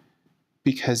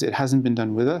 because it hasn't been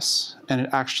done with us, and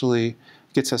it actually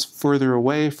gets us further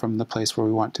away from the place where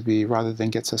we want to be rather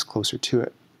than gets us closer to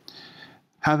it.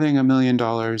 Having $1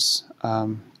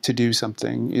 million to do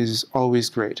something is always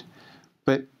great,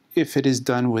 but if it is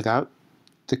done without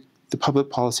the public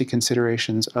policy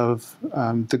considerations of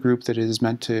the group that it is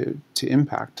meant to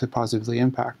impact, to positively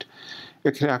impact,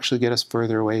 it could actually get us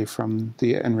further away from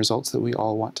the end results that we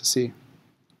all want to see.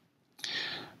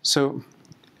 So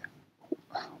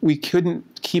we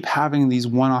couldn't keep having these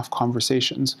one-off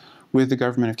conversations with the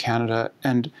Government of Canada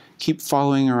and keep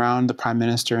following around the Prime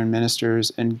Minister and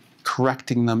ministers and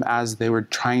correcting them as they were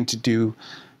trying to do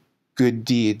good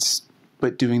deeds,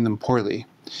 but doing them poorly.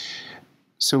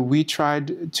 So we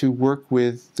tried to work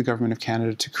with the Government of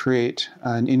Canada to create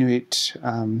an Inuit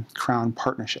Crown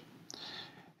partnership.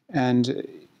 And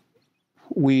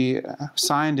we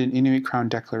signed an Inuit Crown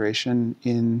Declaration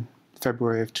in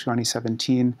February of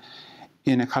 2017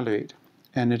 in Iqaluit.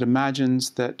 And it imagines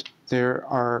that there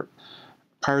are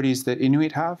priorities that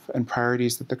Inuit have and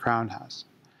priorities that the Crown has.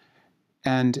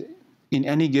 And in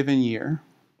any given year,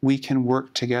 we can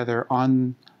work together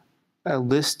on a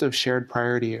list of shared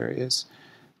priority areas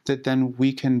that then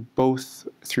we can both,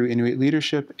 through Inuit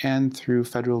leadership and through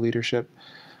federal leadership,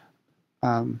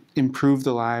 improve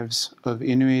the lives of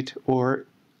Inuit, or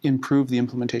improve the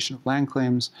implementation of land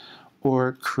claims,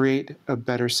 or create a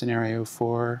better scenario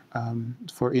for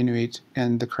Inuit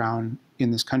and the Crown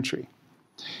in this country.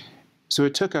 So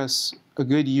it took us a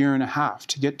good year and a half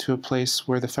to get to a place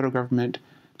where the federal government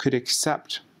could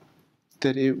accept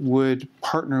that it would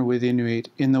partner with Inuit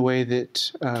in the way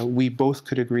that we both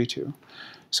could agree to.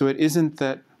 So it isn't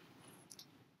that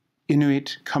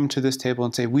Inuit come to this table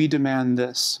and say, we demand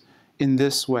this in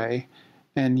this way,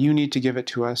 and you need to give it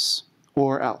to us,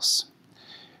 or else.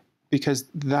 Because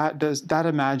that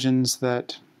imagines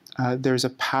that there's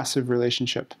a passive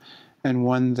relationship, and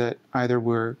one that either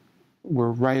we're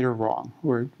right or wrong.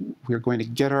 We're going to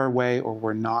get our way or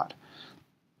we're not.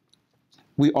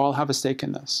 We all have a stake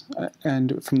in this.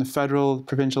 And from the federal,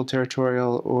 provincial,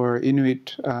 territorial, or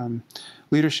Inuit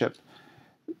leadership,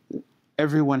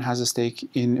 everyone has a stake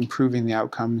in improving the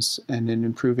outcomes and in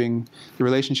improving the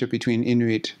relationship between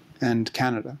Inuit and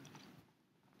Canada.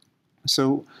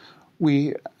 So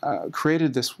we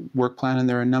created this work plan, and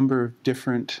there are a number of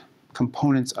different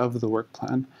components of the work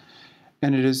plan.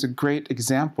 And it is a great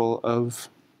example of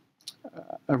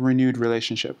a renewed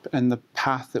relationship and the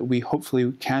path that we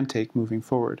hopefully can take moving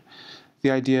forward.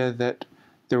 The idea that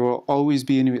there will always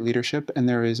be Inuit leadership, and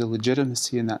there is a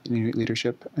legitimacy in that Inuit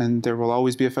leadership, and there will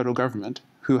always be a federal government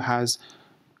who has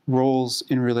roles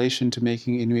in relation to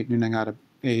making Inuit Nunangat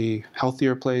a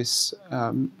healthier place,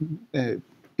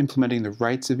 implementing the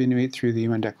rights of Inuit through the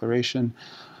UN Declaration,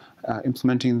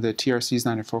 implementing the TRC's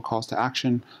 94 calls to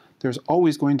action. There's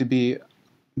always going to be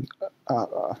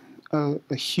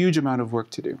a huge amount of work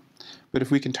to do. But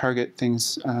if we can target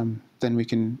things, then we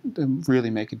can really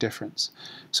make a difference.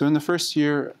 So in the first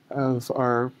year of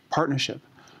our partnership,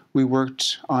 we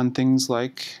worked on things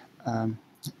like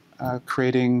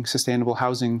creating sustainable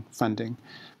housing funding,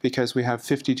 because we have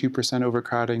 52%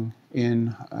 overcrowding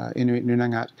in Inuit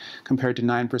Nunangat compared to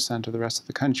 9% of the rest of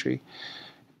the country.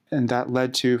 And that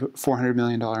led to $400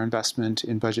 million investment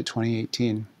in budget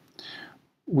 2018.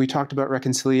 We talked about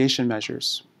reconciliation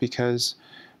measures, because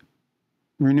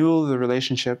renewal of the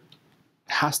relationship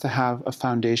has to have a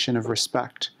foundation of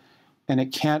respect. And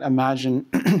it can't imagine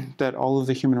that all of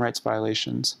the human rights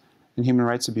violations and human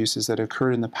rights abuses that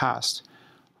occurred in the past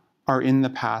are in the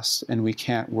past and we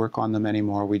can't work on them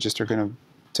anymore. We just are going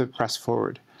to press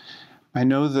forward. I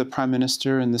know the Prime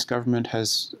Minister and this government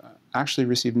has actually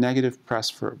received negative press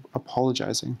for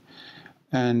apologizing.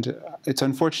 And it's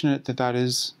unfortunate that that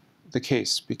is the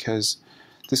case, because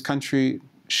this country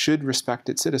should respect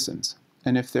its citizens.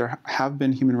 And if there have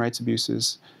been human rights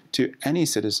abuses to any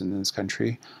citizen in this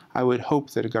country, I would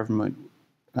hope that a government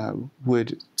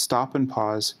would stop and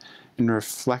pause and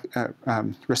reflect,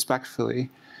 respectfully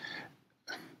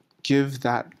give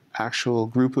that actual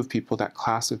group of people, that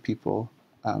class of people,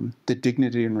 the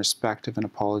dignity and respect of an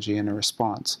apology and a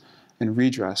response and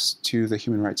redress to the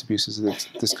human rights abuses that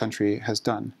this country has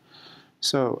done.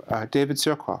 So David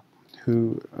Surquois,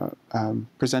 who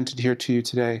presented here to you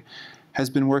today, has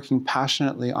been working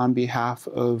passionately on behalf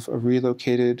of a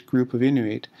relocated group of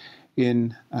Inuit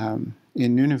in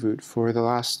Nunavut for the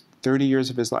last 30 years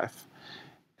of his life.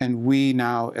 And we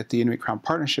now at the Inuit Crown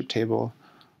Partnership table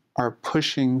are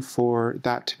pushing for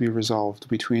that to be resolved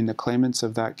between the claimants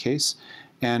of that case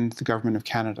and the Government of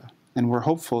Canada. And we're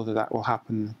hopeful that that will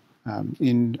happen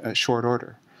in short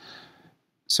order.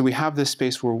 So we have this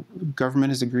space where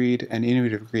government has agreed and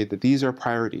Inuit have agreed that these are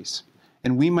priorities.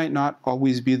 And we might not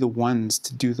always be the ones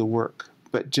to do the work,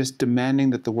 but just demanding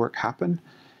that the work happen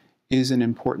is an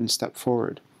important step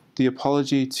forward. The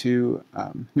apology to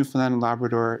Newfoundland and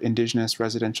Labrador Indigenous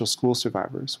residential school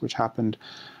survivors, which happened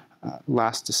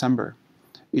last December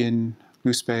in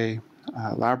Goose Bay,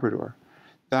 Labrador,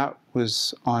 that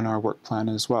was on our work plan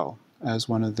as well as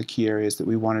one of the key areas that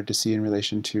we wanted to see in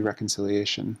relation to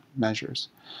reconciliation measures.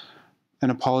 An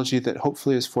apology that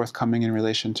hopefully is forthcoming in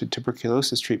relation to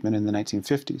tuberculosis treatment in the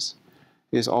 1950s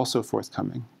is also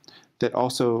forthcoming. That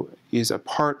also is a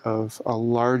part of a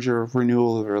larger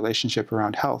renewal of the relationship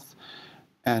around health.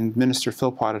 And Minister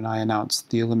Philpott and I announced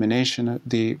the elimination of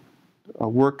the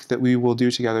work that we will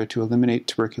do together to eliminate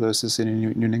tuberculosis in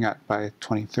Inuit Nunangat by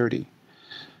 2030.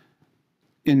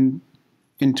 In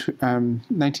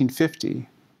 1950,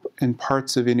 in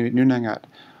parts of Inuit Nunangat,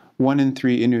 1 in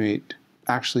 3 Inuit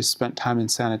actually spent time in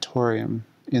sanatorium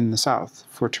in the south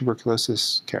for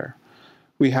tuberculosis care.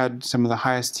 we had some of the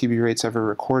highest TB rates ever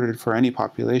recorded for any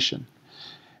population.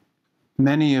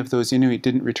 Many of those Inuit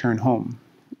didn't return home,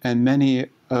 and many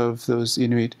of those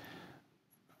Inuit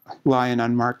lie in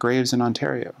unmarked graves in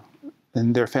Ontario,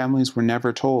 and their families were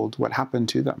never told what happened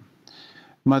to them.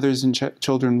 Mothers and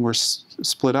children were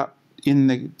split up in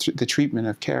the treatment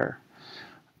of care.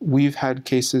 We've had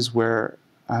cases where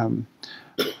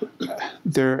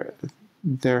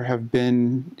there have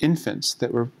been infants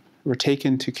that were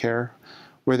taken to care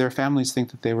where their families think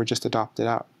that they were just adopted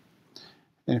out.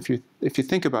 And if you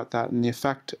think about that and the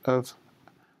effect of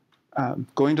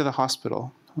going to the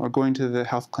hospital or going to the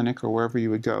health clinic or wherever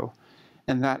you would go,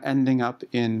 and that ending up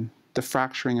in the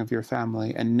fracturing of your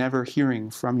family and never hearing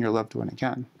from your loved one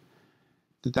again,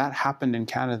 that happened in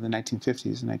Canada in the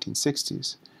 1950s and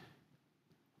 1960s,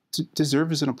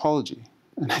 deserves an apology.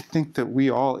 And I think that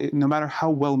we all, no matter how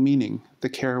well-meaning the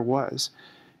care was,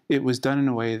 it was done in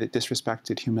a way that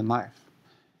disrespected human life.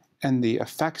 And the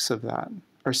effects of that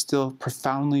are still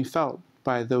profoundly felt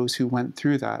by those who went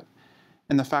through that.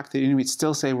 And the fact that Inuit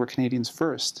still say we're Canadians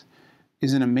first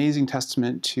is an amazing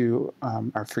testament to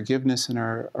our forgiveness and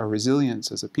our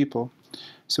resilience as a people.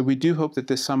 So we do hope that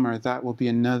this summer that will be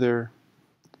another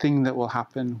thing that will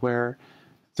happen where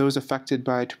those affected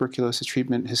by tuberculosis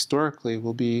treatment historically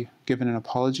will be given an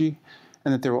apology,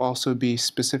 and that there will also be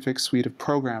specific suite of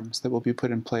programs that will be put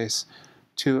in place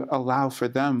to allow for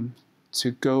them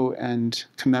to go and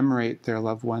commemorate their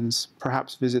loved ones,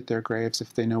 perhaps visit their graves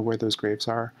if they know where those graves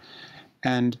are,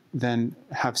 and then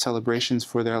have celebrations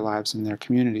for their lives in their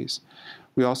communities.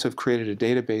 We also have created a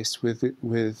database with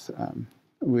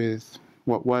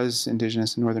what was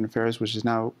Indigenous and Northern Affairs, which is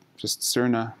now just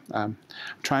CERNA. I'm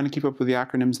trying to keep up with the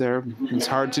acronyms there. It's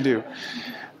hard to do.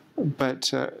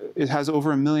 But it has over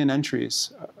 1 million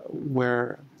entries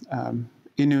where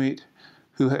Inuit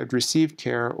who had received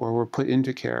care or were put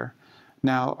into care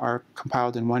now are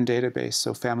compiled in one database,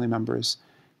 so family members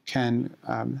can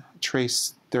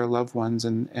trace their loved ones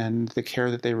and the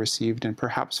care that they received and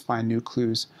perhaps find new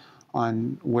clues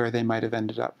on where they might have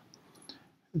ended up.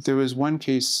 There was one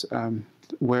case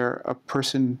where a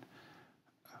person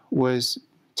was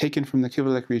taken from the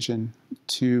Kivalliq region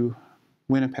to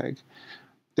Winnipeg.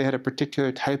 They had a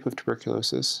particular type of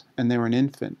tuberculosis, and they were an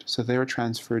infant, so they were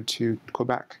transferred to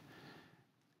Quebec.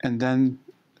 And then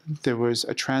there was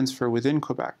a transfer within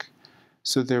Quebec.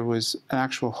 So there was an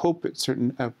actual hope at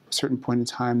a certain point in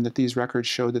time that these records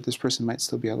showed that this person might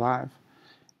still be alive.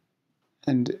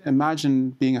 And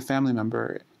imagine being a family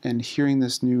member and hearing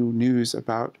this new news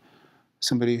about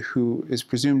somebody who is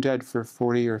presumed dead for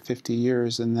 40 or 50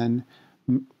 years and then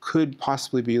could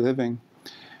possibly be living.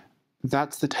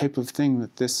 That's the type of thing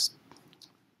that this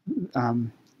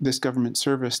government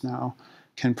service now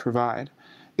can provide.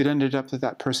 It ended up that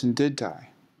that person did die,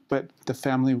 but the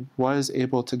family was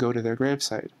able to go to their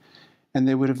gravesite. And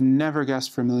they would have never guessed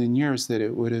for a million years that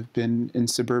it would have been in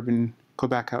suburban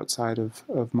Quebec outside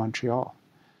of Montreal,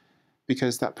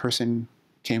 because that person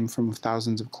came from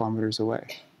thousands of kilometers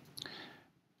away.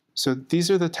 So these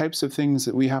are the types of things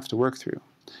that we have to work through.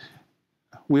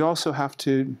 We also have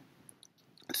to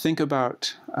think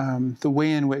about the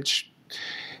way in which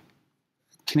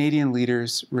Canadian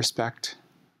leaders respect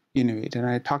Inuit. And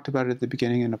I talked about it at the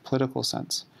beginning in a political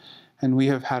sense. And we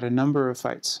have had a number of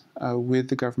fights with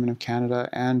the Government of Canada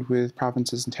and with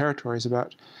provinces and territories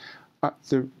about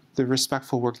the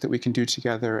respectful work that we can do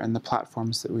together and the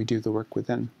platforms that we do the work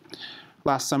within.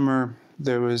 Last summer,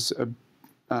 there was a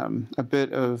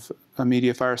bit of a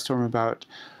media firestorm about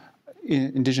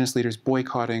Indigenous leaders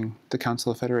boycotting the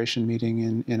Council of Federation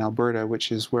meeting in Alberta,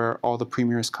 which is where all the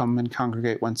premiers come and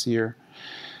congregate once a year.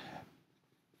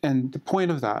 And the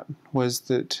point of that was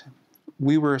that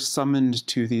we were summoned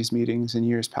to these meetings in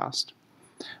years past.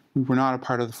 We were not a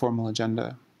part of the formal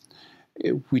agenda.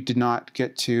 We did not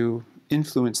get to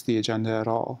influence the agenda at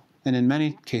all. And in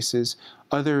many cases,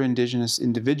 other Indigenous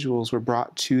individuals were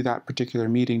brought to that particular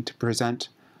meeting to present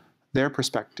their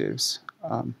perspectives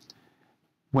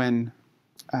when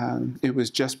it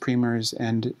was just premiers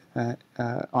and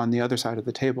on the other side of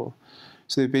the table.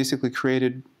 So they basically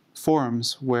created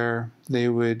forums where they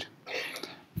would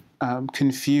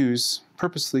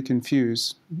purposely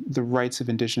confuse the rights of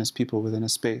Indigenous people within a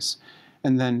space,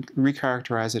 and then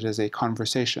recharacterize it as a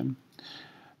conversation.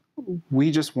 We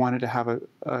just wanted to have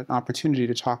an opportunity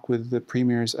to talk with the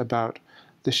premiers about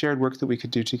the shared work that we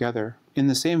could do together, in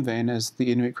the same vein as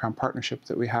the Inuit Crown Partnership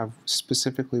that we have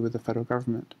specifically with the federal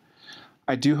government.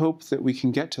 I do hope that we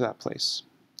can get to that place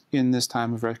in this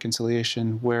time of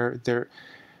reconciliation where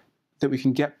that we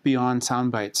can get beyond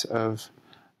sound bites of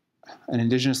an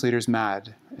Indigenous leader's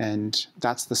mad, and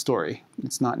that's the story.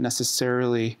 It's not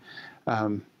necessarily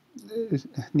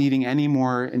needing any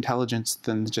more intelligence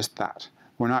than just that.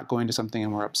 We're not going to something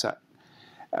and we're upset.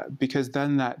 Because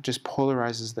then that just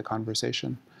polarizes the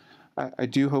conversation. I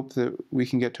do hope that we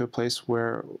can get to a place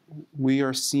where we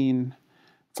are seen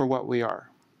for what we are.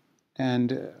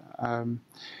 And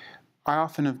I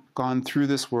often have gone through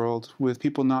this world with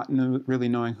people not really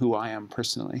knowing who I am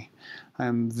personally.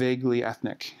 I'm vaguely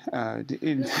ethnic.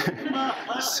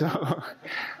 So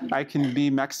I can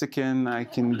be Mexican, I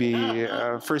can be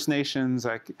First Nations,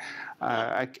 I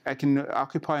can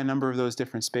occupy a number of those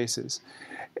different spaces.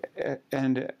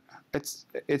 And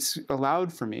it's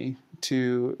allowed for me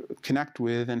to connect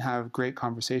with and have great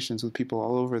conversations with people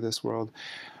all over this world.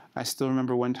 I still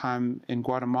remember one time in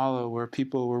Guatemala where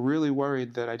people were really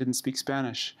worried that I didn't speak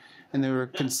Spanish. And they were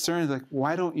concerned, like,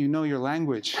 why don't you know your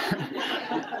language?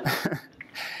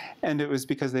 And it was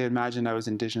because they imagined I was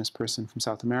an indigenous person from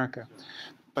South America.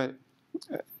 But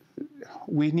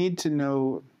we need to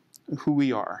know who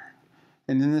we are.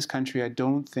 And in this country, I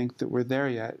don't think that we're there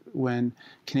yet when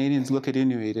Canadians look at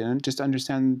Inuit and just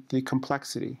understand the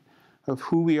complexity of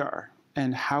who we are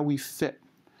and how we fit.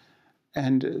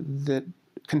 And that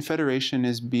Confederation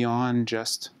is beyond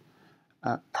just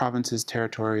provinces,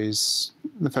 territories,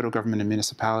 the federal government, and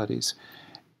municipalities.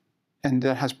 And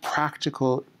that has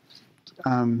practical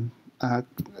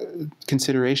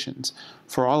considerations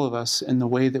for all of us in the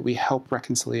way that we help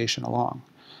reconciliation along.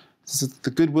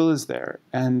 The goodwill is there,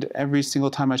 and every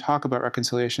single time I talk about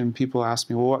reconciliation, people ask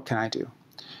me, well, what can I do?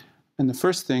 And the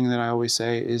first thing that I always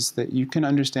say is that you can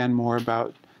understand more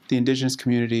about the Indigenous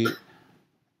community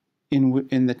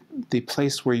in the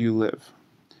place where you live.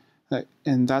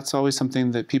 And that's always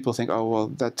something that people think, oh, well,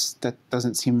 that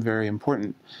doesn't seem very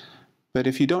important. But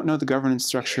if you don't know the governance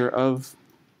structure of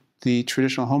the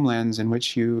traditional homelands in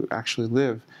which you actually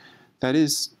live, that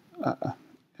is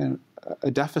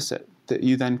a deficit that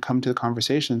you then come to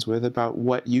conversations with about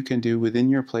what you can do within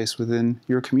your place, within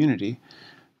your community,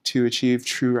 to achieve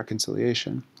true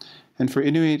reconciliation. And for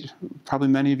Inuit, probably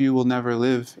many of you will never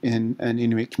live in an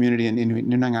Inuit community in Inuit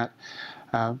Nunangat,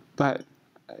 but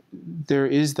there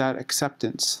is that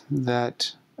acceptance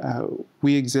that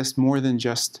we exist more than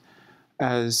just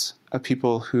as a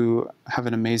people who have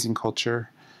an amazing culture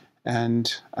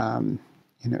and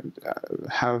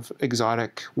have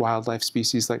exotic wildlife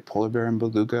species like polar bear and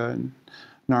beluga and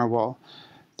narwhal,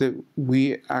 that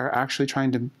we are actually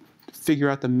trying to figure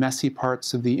out the messy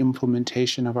parts of the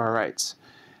implementation of our rights,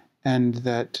 and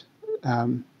that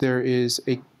there is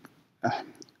a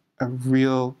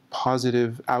real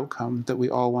positive outcome that we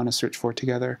all want to search for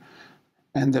together,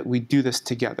 and that we do this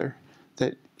together,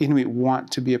 that Inuit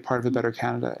want to be a part of a better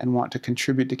Canada and want to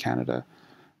contribute to Canada,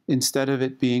 instead of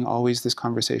it being always this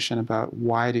conversation about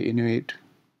why do Inuit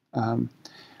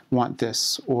want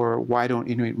this, or why don't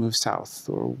Inuit move south,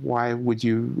 or why would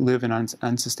you live in an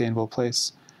unsustainable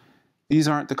place. These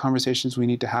aren't the conversations we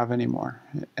need to have anymore.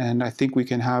 And I think we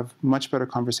can have much better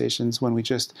conversations when we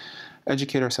just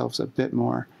educate ourselves a bit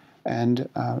more and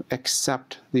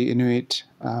accept the Inuit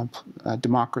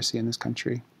democracy in this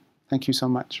country. Thank you so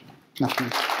much.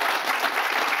 Natan.